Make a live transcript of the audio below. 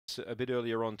a bit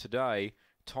earlier on today.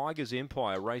 Tiger's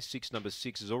Empire, race 6, number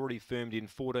 6, is already firmed in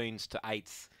 14s to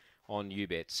 8th on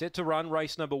UBet. Set to run,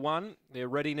 race number 1. They're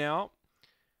ready now.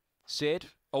 Set.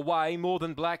 Away, More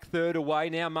Than Black, third away,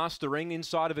 now mustering.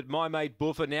 Inside of it, My Mate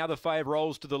Buffer. Now the fave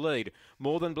rolls to the lead.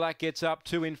 More Than Black gets up,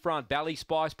 2 in front. Bally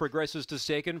Spice progresses to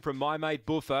second from My Mate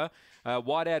Buffer.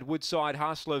 Whiteout Woodside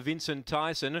Hustler, Vincent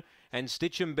Tyson. And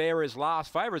Stitch 'em Bear is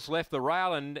last. Favourites left the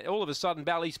rail, and all of a sudden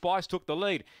Bally Spice took the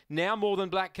lead. Now More Than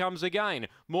Black comes again.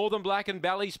 More Than Black and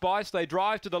Bally Spice, they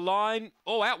drive to the line.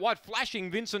 Oh, out wide, flashing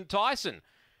Vincent Tyson.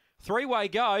 Three-way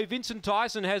go. Vincent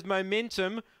Tyson has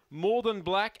momentum. More Than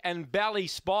Black and Bally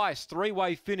Spice.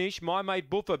 Three-way finish. My Mate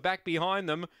Buffer back behind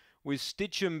them with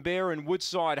Stitch 'em Bear and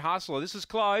Woodside Hustler. This is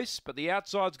close, but the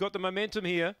outside's got the momentum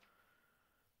here.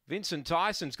 Vincent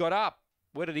Tyson's got up.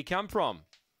 Where did he come from?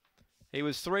 He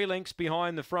was 3 lengths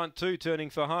behind the front two, turning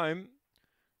for home.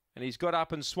 And he's got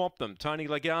up and swamped them. Tony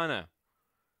Lagana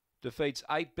defeats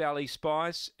 8 Bally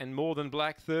Spice and More Than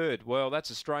Black third. Well,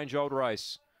 that's a strange old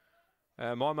race.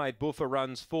 My Mate Buffer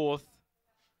runs 4th.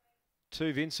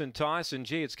 To Vincent Tyson.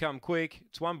 Gee, it's come quick.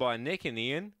 It's won by a neck in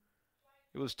the end.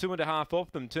 It was 2.5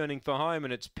 off them turning for home,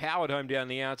 and it's powered home down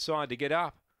the outside to get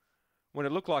up when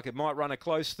it looked like it might run a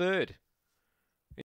close third.